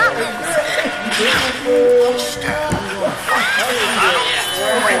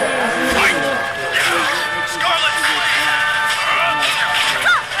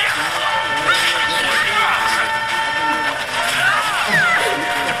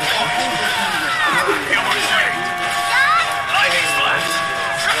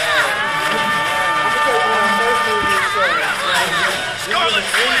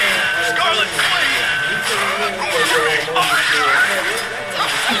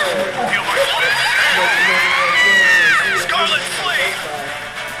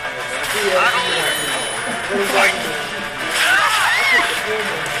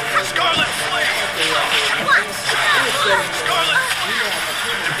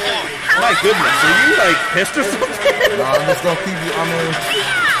 goodness, are you like pissed or something? No, I'm just gonna keep you. I mean,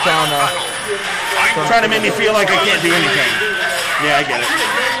 trying to make me feel like I can't do anything. Yeah, I get it.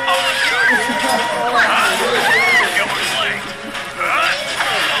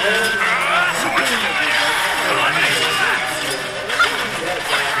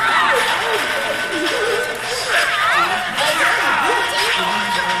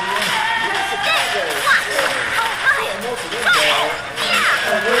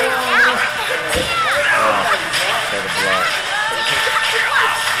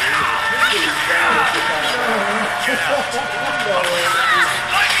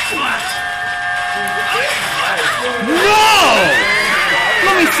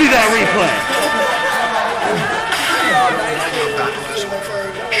 Let me see that replay.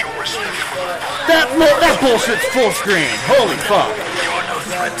 That bullshit's full screen. Holy fuck. You're no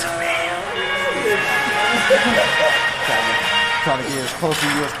threat to me. trying to get as close to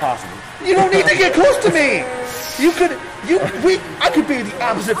you as possible. You don't need to get close to me. I could be the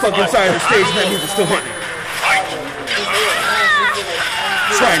opposite fucking side of the stage and that music still hit me.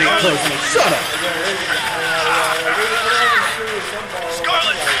 Try and get close to me. Shut up.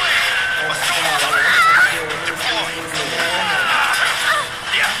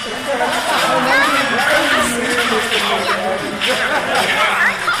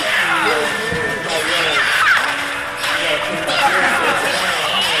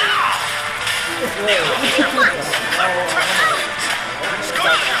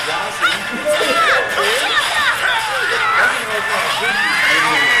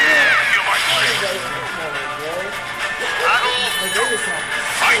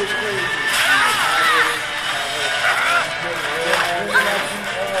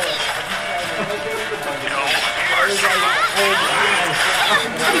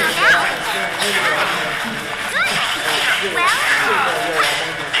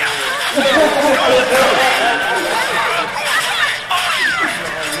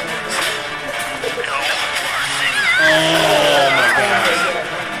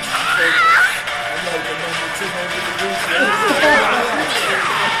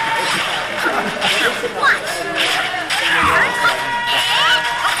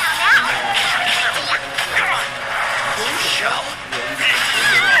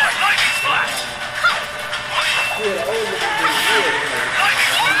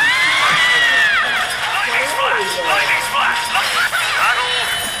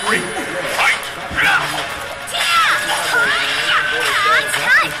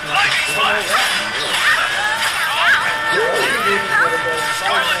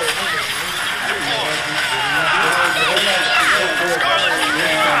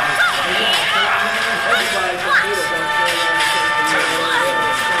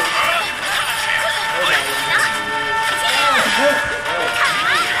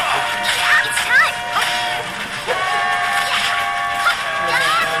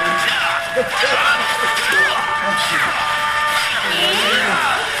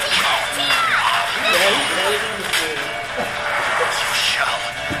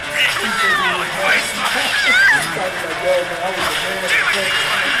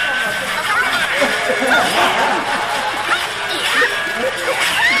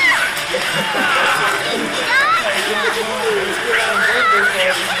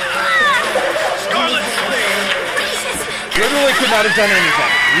 Scarlet Flame! Literally could not have done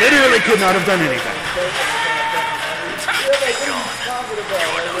anything. Literally could not have done anything.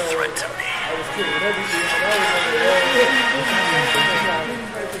 You're no threat to me.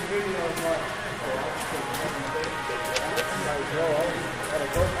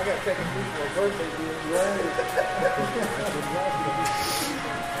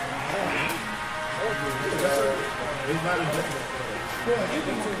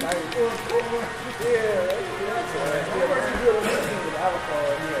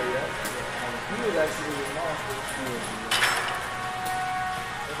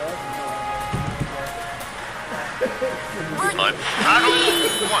 Battle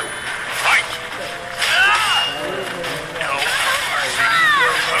 1. Fight! No mercy.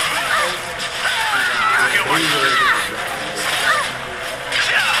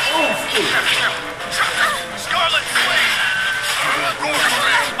 Scarlet Flame! No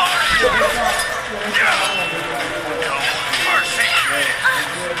mercy.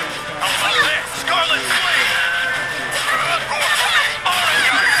 Scarlet Flame!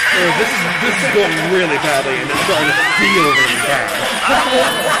 This is going really badly, and it's starting to feel really bad.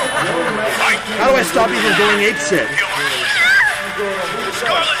 How do I stop even going apeshit?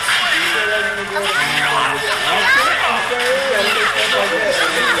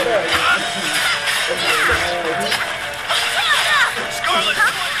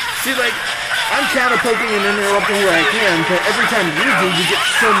 See, like, counter-poking and interrupting where I can, but every time you do, you get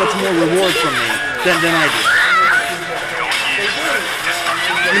so much more reward from me than I do.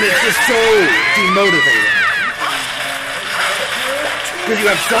 And it's just so demotivating. Because you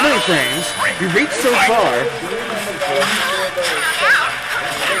have so many frames, you reach so far.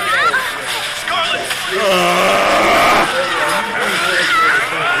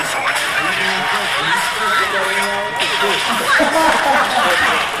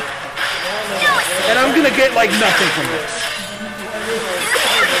 And I'm gonna get like nothing from this.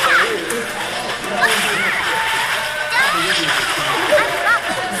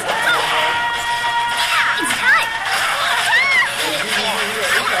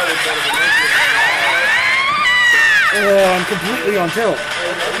 Oh, I'm completely on tilt.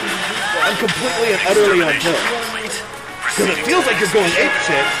 I'm completely and utterly on tilt. Because it feels like you're going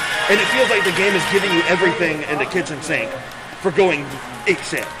apeshit, and it feels like the game is giving you everything in the kitchen sink for going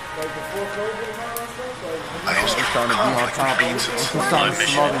apeshit. It's trying to be on top of you. It's trying to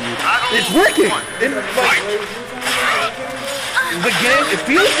smother you. It's working! And, like, the game, it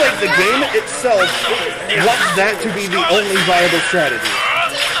feels like the game itself wants that to be the only viable strategy.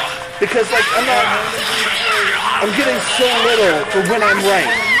 Because, like, I'm getting so little for when I'm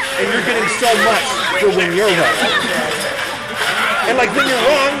right, and you're getting so much for when you're right. And, like, when you're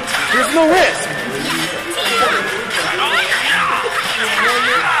wrong, there's no risk.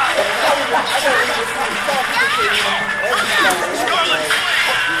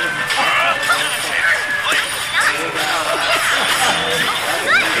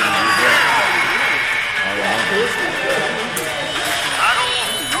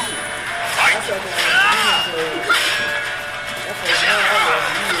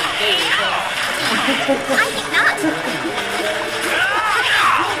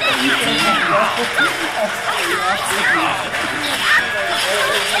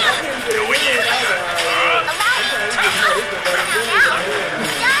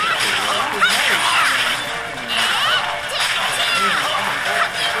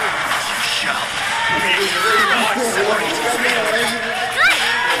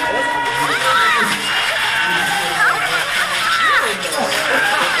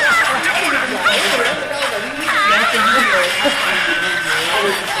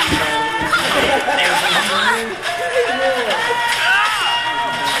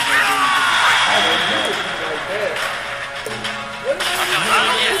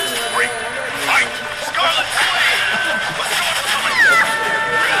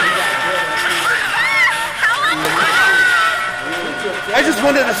 I just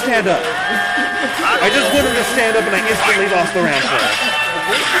wanted to stand up. I just wanted to stand up and I instantly lost the round for it.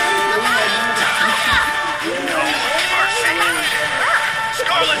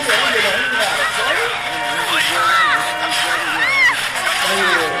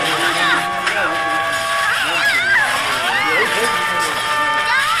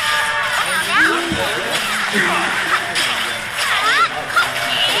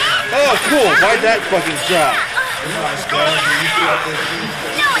 Oh, cool. Why'd that fucking drop?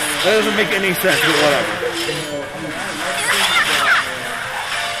 That doesn't make any sense, but whatever.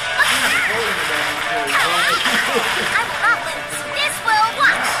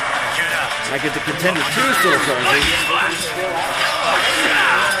 I get to contend with two still charging.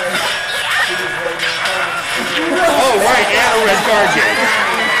 Oh, right, and a red card game.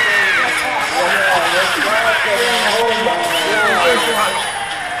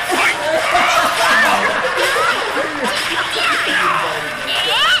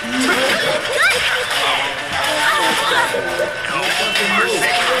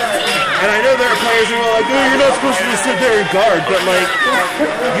 And I know there are players who are like, oh, you're not supposed to just sit there and guard, but like,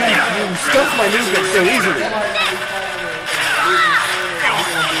 you stuff my movement so easily.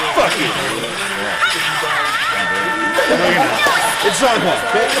 Fuck you. No, you're not. It's Zonghua.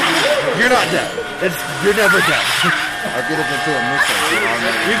 You're not dead. You're never dead. I'll get up into a mix-up.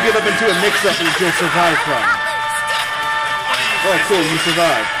 You get up into a mix-up that you'll survive from. Oh, cool, you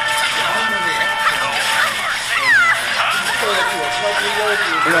survived.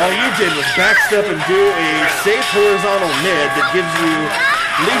 And all you did was backstep and do a safe horizontal mid that gives you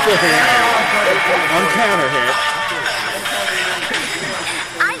lethal hit on counter hit.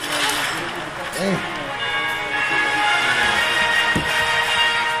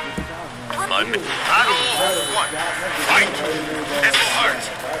 Battle 1. Fight! This heart!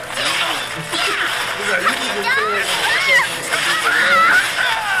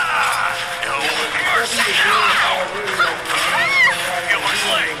 No mercy! You were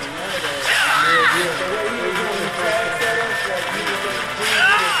slain!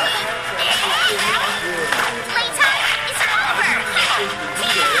 Playtime is over!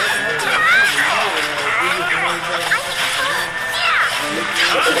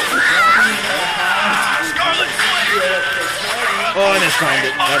 timed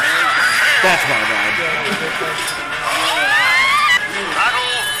it. That's my bad.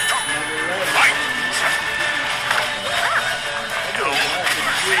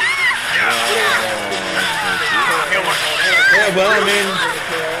 Yeah, well, I mean...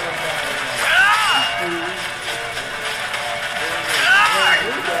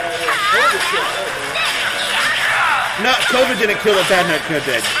 No, COVID didn't kill it, Bad Night Could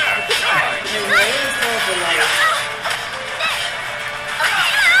did.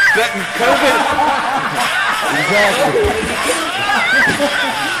 But COVID... Exactly.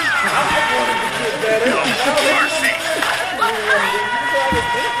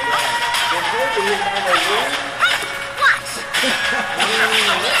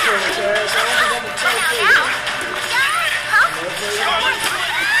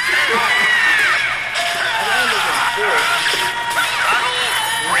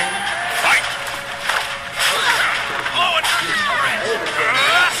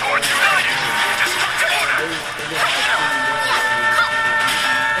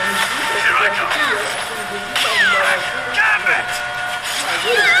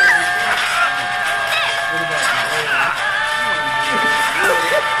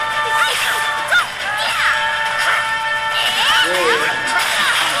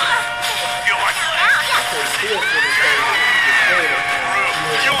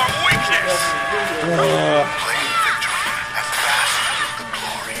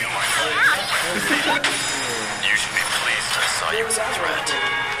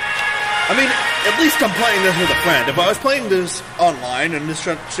 I mean, at least I'm playing this with a friend. If I was playing this online and this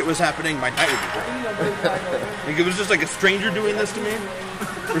shit was happening, my night would be great. Like, it was just like a stranger doing this to me?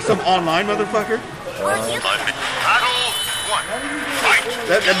 Or some online motherfucker?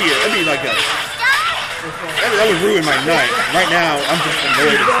 That'd be like a... That would ruin my night. Right now, I'm just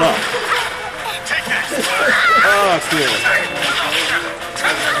annoyed as fuck. Oh, cool.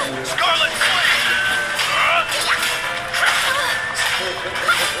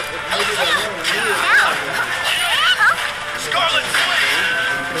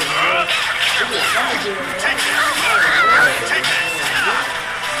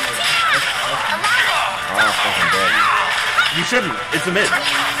 You shouldn't. It's a mid.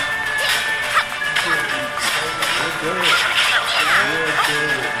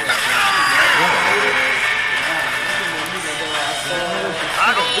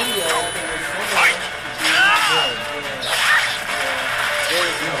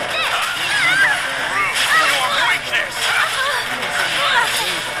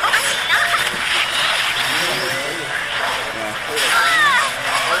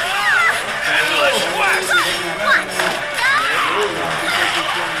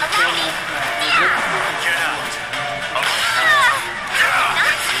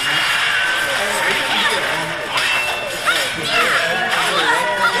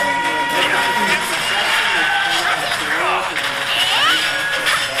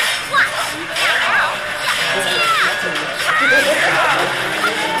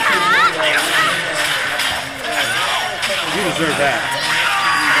 You deserve that.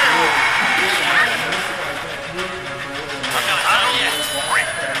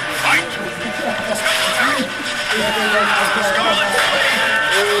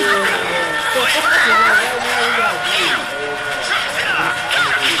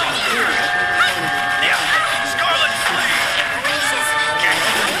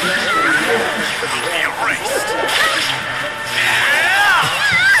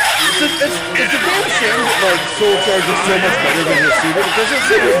 It's a damn shame that like Soul Charge is so much better than his Super because his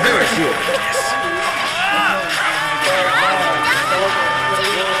Super is very good.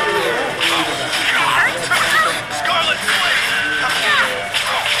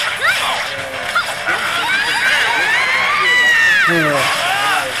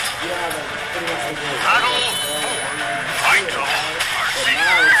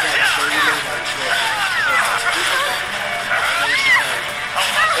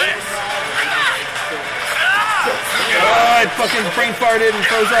 I fucking brain farted and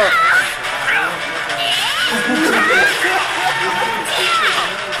froze up.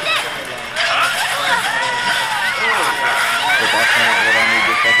 But that's not what I need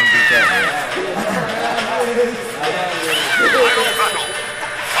to fucking beat that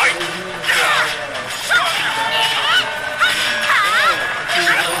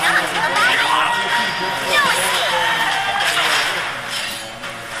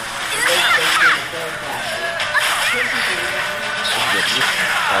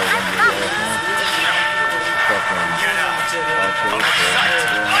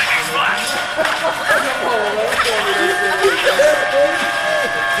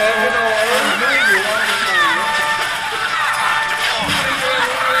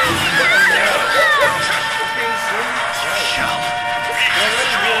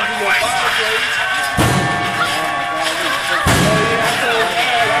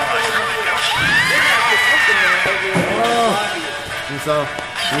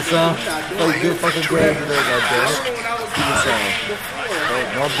Play good fucking games today, goddammit. Keep it saying.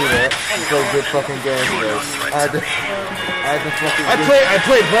 Don't do that. You play good fucking games today. I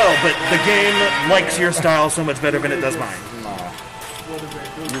played well, but the game likes your style so much better than it does mine. Nah.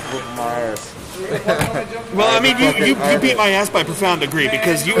 You whooped my ass. Well, I mean, you beat my ass by profound degree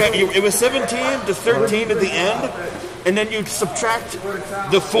because it was 17 to 13 at the end, and then you subtract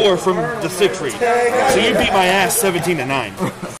the 4 from the 6 read. So you beat my ass 17 to 9.